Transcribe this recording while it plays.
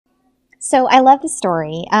So I love the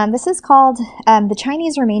story. This is called the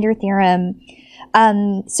Chinese remainder theorem.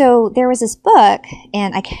 So there was this book,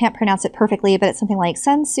 and I can't pronounce it perfectly, but it's something like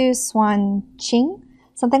Sunzi Swan Qing,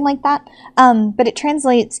 something like that. But it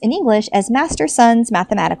translates in English as Master Sun's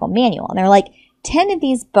Mathematical Manual. And there are like 10 of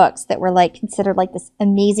these books that were like considered like this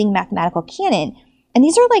amazing mathematical canon. And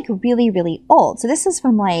these are like really, really old. So this is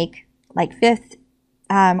from like 5th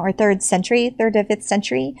or 3rd century, 3rd to 5th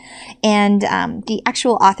century. And the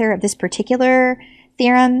actual author of this particular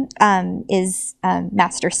theorem is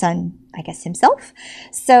Master Sun, I guess, himself.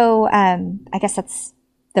 So I guess that's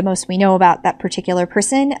the most we know about that particular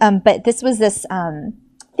person. But this was this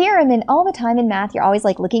theorem, and all the time in math, you're always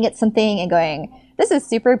like looking at something and going, this is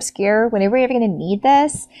super obscure. When are we ever going to need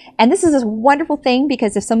this? And this is this wonderful thing,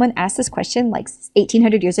 because if someone asked this question like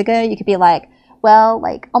 1800 years ago, you could be like, well,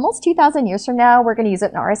 like almost 2,000 years from now, we're going to use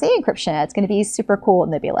it in RSA encryption. It's going to be super cool.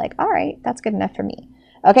 And they'd be like, all right, that's good enough for me.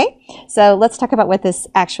 Okay, so let's talk about what this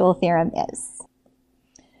actual theorem is.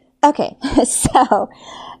 Okay, so,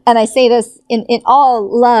 and I say this in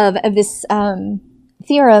all love of this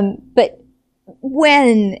theorem, but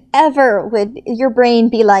whenever would your brain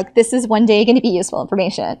be like, this is one day going to be useful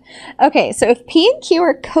information? Okay, so if P and Q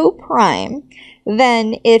are co-prime,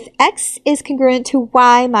 then if X is congruent to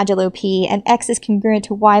Y modulo P and X is congruent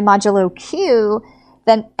to Y modulo Q,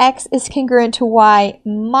 then X is congruent to Y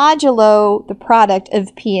modulo the product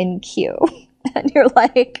of P and Q. And you're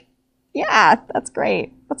like, yeah, that's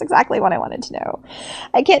great. That's exactly what I wanted to know.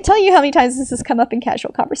 I can't tell you how many times this has come up in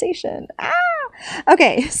casual conversation.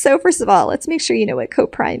 Okay, so first of all, let's make sure you know what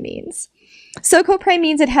coprime means. So coprime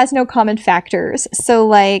means it has no common factors. So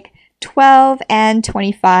like 12 and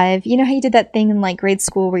 25, you know how you did that thing in like grade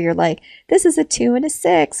school where you're like, this is a 2 and a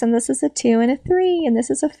 6, and this is a 2 and a 3, and this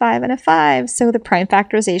is a 5 and a 5. So the prime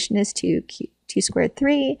factorization is 2 squared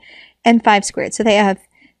 3 and 5 squared. So they have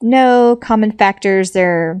no common factors.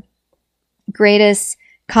 Their greatest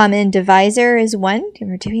common divisor is 1. Do you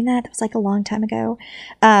remember doing that? That was like a long time ago.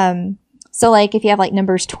 So like if you have like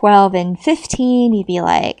numbers 12 and 15, you'd be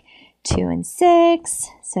like 2 and 6,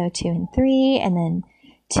 so 2 and 3, and then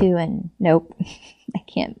 2 and, nope, I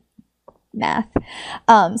can't math.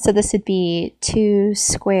 So this would be 2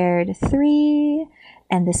 squared 3,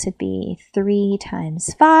 and this would be 3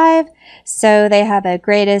 times 5. So they have a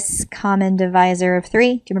greatest common divisor of 3.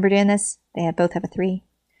 Do you remember doing this? They both have a 3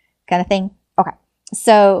 kind of thing. Okay.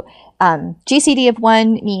 So GCD of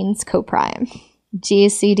 1 means coprime.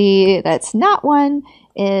 GCD that's not 1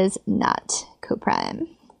 is not coprime.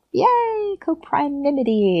 Yay,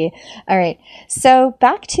 coprimimity. All right, so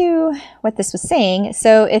back to what this was saying.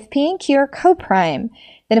 So if P and Q are coprime,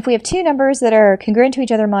 then if we have two numbers that are congruent to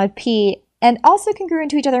each other mod P and also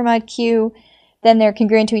congruent to each other mod Q, then they're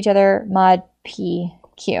congruent to each other mod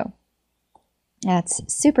PQ. That's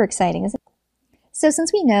super exciting, isn't it? So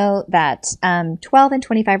since we know that 12 and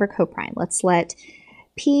 25 are coprime, let's let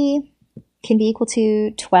P can be equal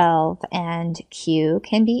to 12 and Q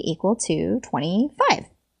can be equal to 25.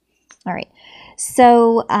 All right,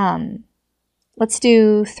 so let's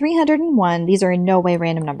do 301. These are in no way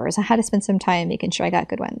random numbers. I had to spend some time making sure I got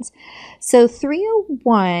good ones. So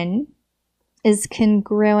 301 is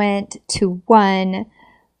congruent to 1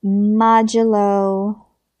 modulo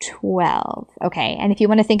 12. Okay, and if you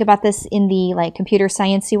want to think about this in the like computer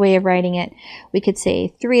sciencey way of writing it, we could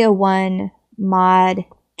say 301 mod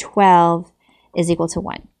 12 is equal to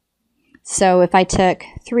 1. So if I took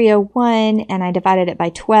 301 and I divided it by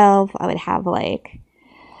 12, I would have like,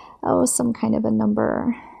 oh, some kind of a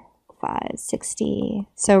number, 560,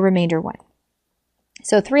 so remainder 1.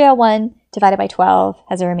 So 301 divided by 12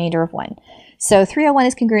 has a remainder of 1. So 301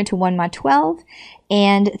 is congruent to 1 mod 12,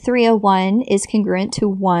 and 301 is congruent to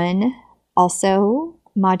 1 also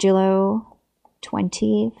modulo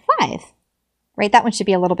 25, right? That one should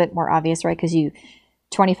be a little bit more obvious, right? Because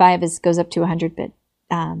 25 goes up to 100 bit.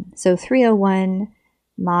 So 301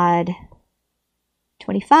 mod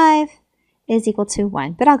 25 is equal to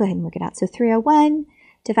 1, but I'll go ahead and work it out. So 301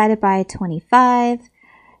 divided by 25,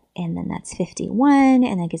 and then that's 51,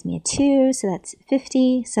 and that gives me a 2, so that's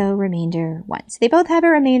 50, so remainder 1. So they both have a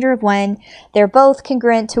remainder of 1. They're both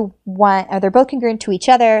congruent to 1, or they're both congruent to each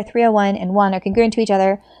other. 301 and 1 are congruent to each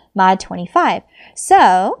other, mod 25.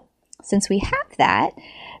 So since we have that,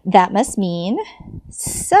 that must mean,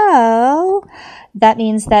 so that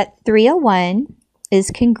means that 301 is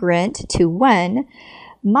congruent to 1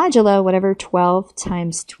 modulo whatever 12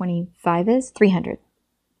 times 25 is, 300.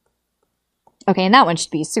 Okay, and that one should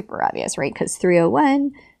be super obvious, right? Because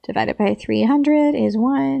 301 divided by 300 is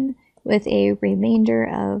 1 with a remainder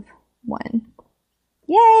of 1.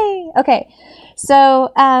 Yay! Okay,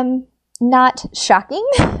 so not shocking.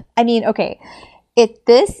 I mean, okay,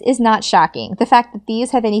 this is not shocking. The fact that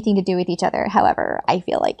these have anything to do with each other, however, I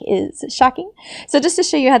feel like is shocking. So just to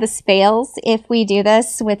show you how this fails, if we do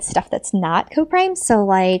this with stuff that's not coprime, so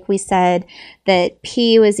like we said that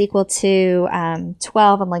P was equal to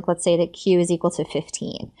 12, and like let's say that Q is equal to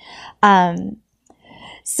 15.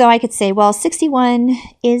 So I could say, well, 61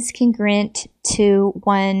 is congruent to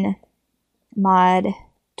 1 mod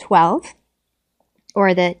 12,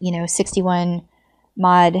 or that, 61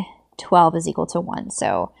 mod 12 is equal to 1.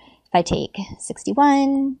 So if I take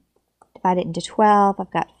 61, divide it into 12,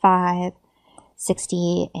 I've got 5,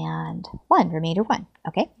 60, and 1, remainder 1.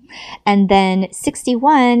 Okay. And then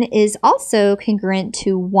 61 is also congruent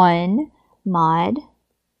to 1 mod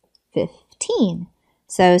 15.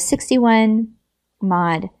 So 61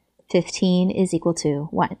 mod 15 is equal to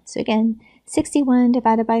 1. So again, 61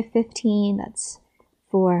 divided by 15, that's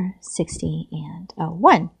 4, 60, and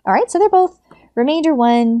 1. All right, so they're both remainder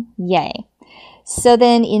 1, yay. So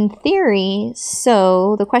then in theory,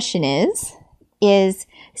 so the question is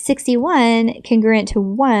 61 congruent to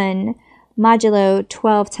 1 modulo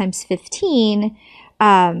 12 times 15,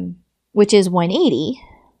 which is 180?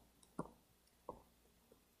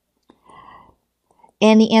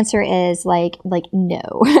 And the answer is like no,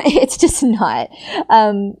 it's just not.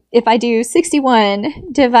 If I do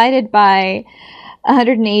 61 divided by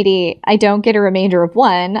 180, I don't get a remainder of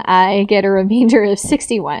 1, I get a remainder of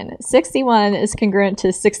 61. 61 is congruent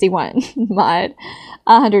to 61 mod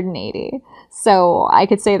 180. So I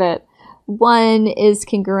could say that 1 is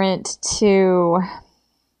congruent to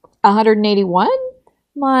 181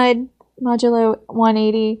 modulo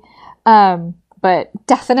 180. But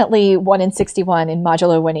definitely 1 and 61 in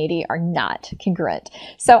modulo 180 are not congruent.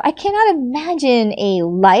 So I cannot imagine a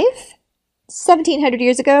life 1700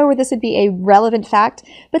 years ago where this would be a relevant fact,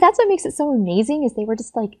 but that's what makes it so amazing is they were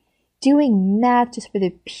just like doing math just for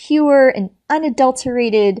the pure and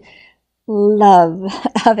unadulterated love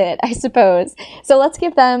of it, I suppose. So let's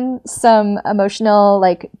give them some emotional,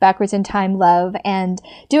 like backwards in time love and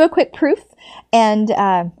do a quick proof. And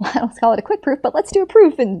let's call it a quick proof, but let's do a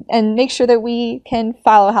proof and make sure that we can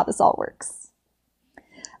follow how this all works.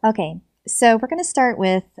 Okay, so we're going to start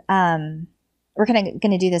with, we're going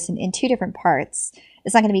to do this in 2 different parts.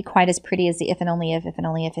 It's not going to be quite as pretty as the if and only if and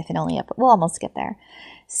only if and only if, but we'll almost get there.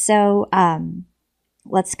 So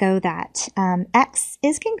let's go that. X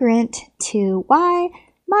is congruent to Y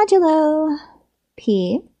modulo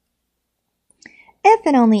P if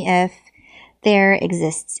and only if there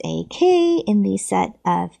exists a K in the set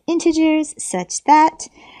of integers such that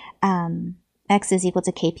X is equal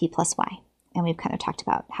to KP plus Y. And we've kind of talked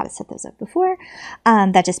about how to set those up before.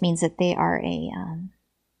 That just means that they are a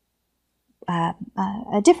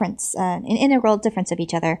difference, an integral difference of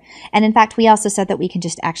each other. And in fact, we also said that we can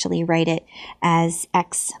just actually write it as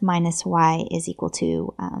X minus Y is equal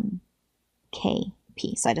to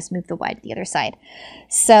KP. So I just moved the Y to the other side.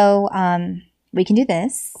 So we can do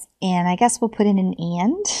this, and I guess we'll put in an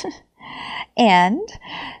and. And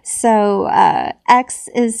so X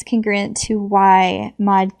is congruent to Y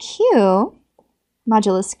mod Q,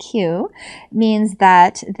 modulus Q, means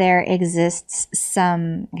that there exists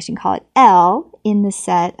some, I should call it L, in the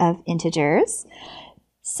set of integers,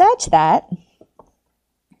 such that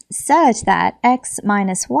X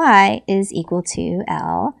minus Y is equal to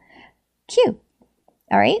LQ.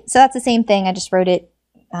 All right, so that's the same thing. I just wrote it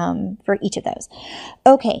for each of those.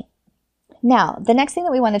 Okay. Now, the next thing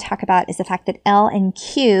that we want to talk about is the fact that L and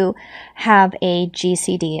Q have a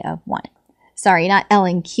GCD of 1. Sorry, not L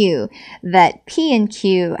and Q, that P and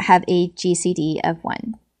Q have a GCD of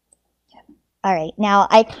 1. All right, now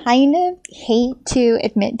I kind of hate to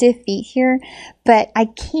admit defeat here, but I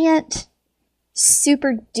can't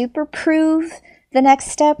super duper prove the next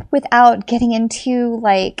step without getting into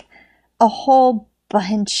like a whole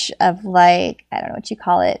bunch of like, I don't know what you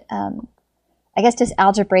call it, I guess just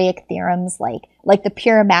algebraic theorems, like the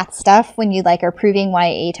pure math stuff when you like are proving why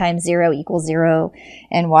a times 0 equals 0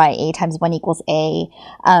 and why a times 1 equals a,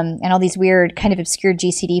 and all these weird kind of obscure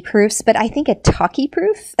GCD proofs. But I think a talkie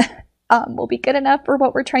proof will be good enough for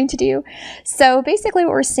what we're trying to do. So basically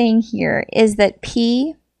what we're saying here is that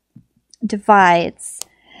P divides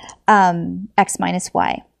X minus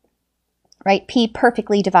Y, right? P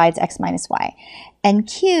perfectly divides X minus Y, and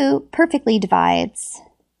Q perfectly divides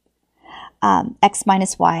X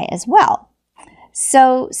minus Y as well.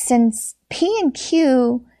 So since P and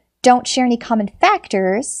Q don't share any common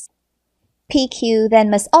factors, PQ then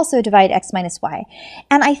must also divide X minus Y.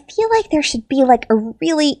 And I feel like there should be like a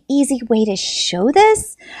really easy way to show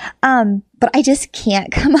this, but I just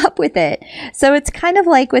can't come up with it. So it's kind of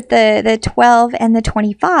like with the 12 and the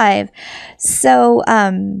 25. So,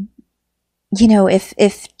 you know, if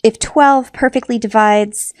 12 perfectly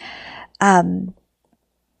divides, I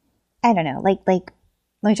don't know, like,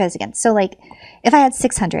 let me try this again. So like if I had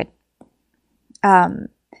 600,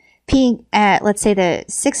 let's say the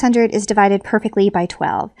 600 is divided perfectly by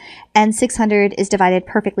 12 and 600 is divided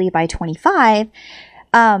perfectly by 25.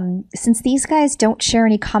 Since these guys don't share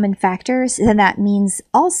any common factors, then that means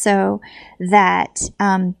also that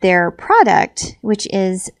their product, which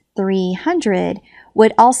is 300,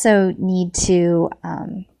 would also need to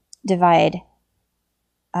divide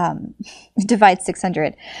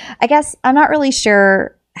 600. I guess I'm not really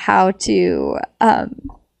sure how to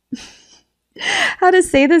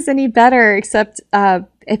say this any better, except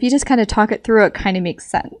if you just kind of talk it through, it kind of makes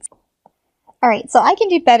sense. All right, so I can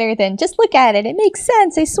do better than just look at it. It makes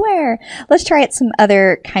sense, I swear. Let's try it some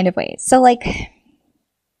other kind of ways. So like,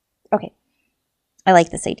 okay, I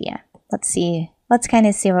like this idea. Let's see. Let's kind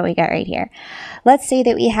of see what we got right here. Let's say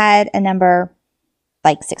that we had a number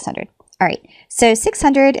like 600. All right, so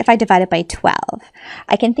 600, if I divide it by 12,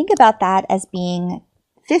 I can think about that as being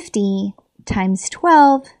 50 times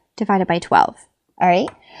 12 divided by 12, all right?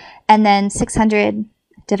 And then 600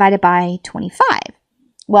 divided by 25.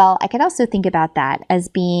 Well, I could also think about that as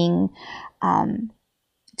being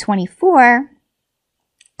 24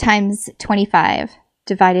 times 25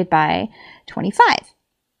 divided by 25,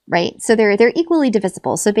 right? So they're equally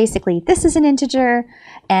divisible. So basically, this is an integer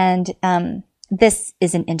and this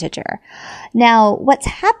is an integer. Now, what's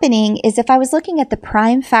happening is if I was looking at the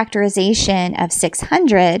prime factorization of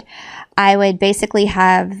 600, I would basically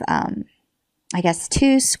have, I guess,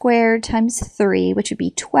 2 squared times 3, which would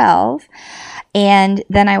be 12. And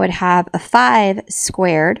then I would have a 5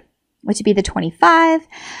 squared, which would be the 25.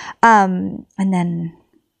 And then,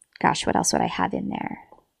 gosh, what else would I have in there?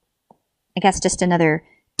 I guess just another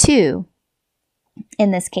 2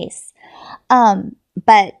 in this case.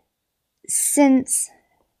 But since,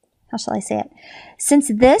 how shall I say it? Since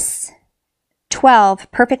this 12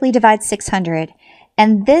 perfectly divides 600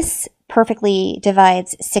 and this perfectly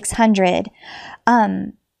divides 600,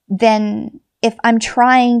 then if I'm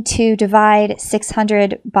trying to divide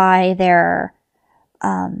 600 by their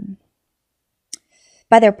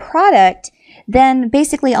product, then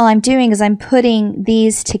basically all I'm doing is I'm putting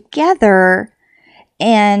these together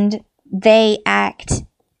and they act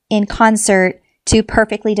in concert to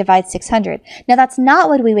perfectly divide 600. Now that's not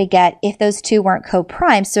what we would get if those two weren't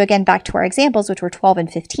co-primed. So again, back to our examples, which were 12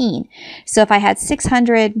 and 15. So if I had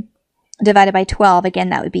 600 divided by 12, again,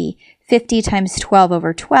 that would be 50 times 12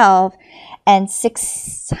 over 12, and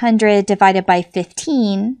 600 divided by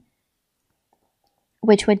 15,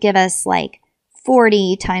 which would give us like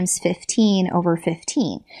 40 times 15 over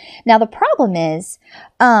 15. Now the problem is,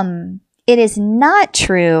 it is not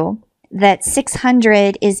true that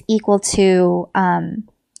 600 is equal to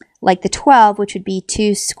like the 12, which would be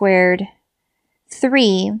 2 squared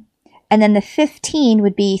 3, and then the 15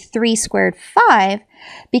 would be 3 squared 5,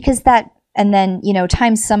 because that, and then, you know,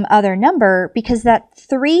 times some other number, because that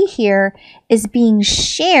 3 here is being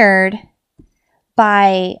shared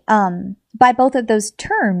by both of those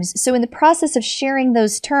terms. So in the process of sharing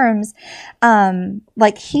those terms,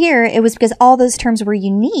 like here, it was because all those terms were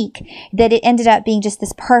unique that it ended up being just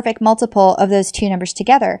this perfect multiple of those two numbers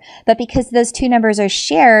together. But because those two numbers are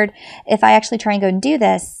shared, if I actually try and go and do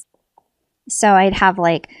this, so I'd have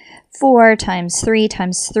like 4 times 3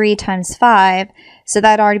 times 3 times 5, so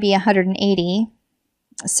that'd already be 180.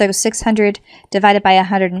 So 600 divided by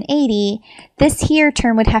 180, this here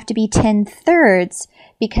term would have to be 10/3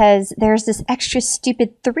 because there's this extra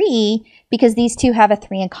stupid 3 because these two have a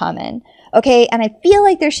 3 in common. Okay, and I feel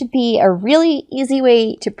like there should be a really easy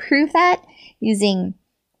way to prove that using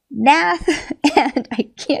math, and I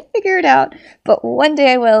can't figure it out, but one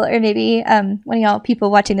day I will, or maybe one of y'all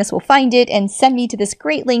people watching this will find it and send me to this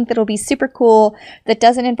great link that'll be super cool that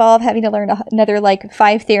doesn't involve having to learn another like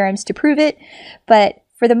 5 theorems to prove it. But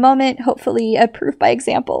for the moment, hopefully a proof by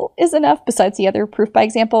example is enough besides the other proof by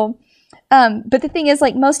example. But the thing is,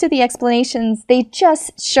 like, most of the explanations, they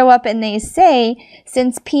just show up and they say,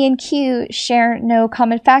 since P and Q share no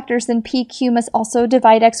common factors, then PQ must also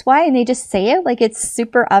divide XY, and they just say it like it's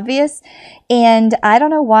super obvious. And I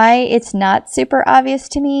don't know why it's not super obvious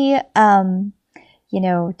to me.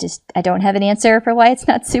 just I don't have an answer for why it's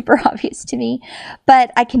not super obvious to me,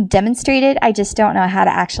 but I can demonstrate it. I just don't know how to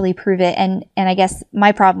actually prove it. And I guess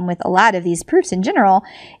my problem with a lot of these proofs in general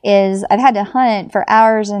is I've had to hunt for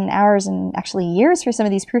hours and hours and actually years for some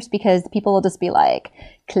of these proofs because people will just be like,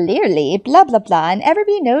 clearly, blah, blah, blah. And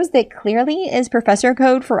everybody knows that clearly is professor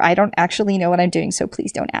code for I don't actually know what I'm doing, so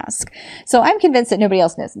please don't ask. So I'm convinced that nobody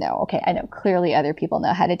else knows. No, okay, I know clearly other people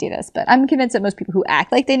know how to do this, but I'm convinced that most people who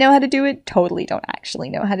act like they know how to do it totally don't actually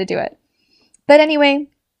know how to do it. But anyway,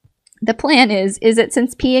 the plan is that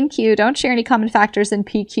since P and Q don't share any common factors, then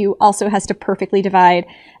PQ also has to perfectly divide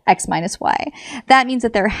X minus Y. That means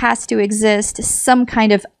that there has to exist some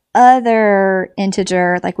kind of other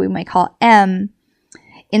integer, like we might call M,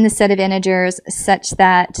 in the set of integers such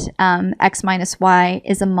that X minus Y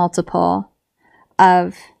is a multiple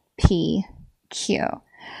of PQ.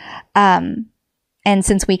 And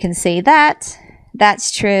since we can say that,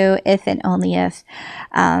 that's true if and only if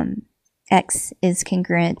X is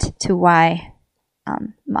congruent to Y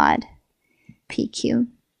mod PQ.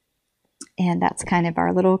 And that's kind of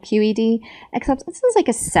our little QED, except this is like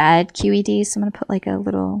a sad QED, so I'm going to put like a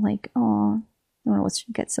little oh, I don't know, let's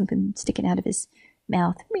get something sticking out of his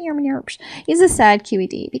mouth. He's a sad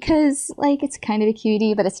QED because it's kind of a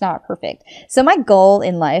QED, but it's not perfect. So my goal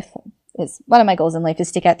in life is, one of my goals in life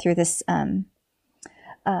is to get through this,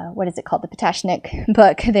 what is it called? The Patashnik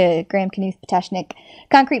book, the Graham Knuth Patashnik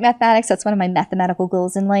Concrete Mathematics. That's one of my mathematical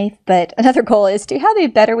goals in life. But another goal is to have a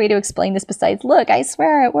better way to explain this besides, look, I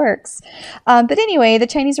swear it works. But anyway, the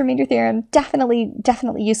Chinese remainder theorem, definitely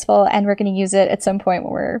useful. And we're going to use it at some point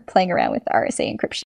when we're playing around with RSA encryption.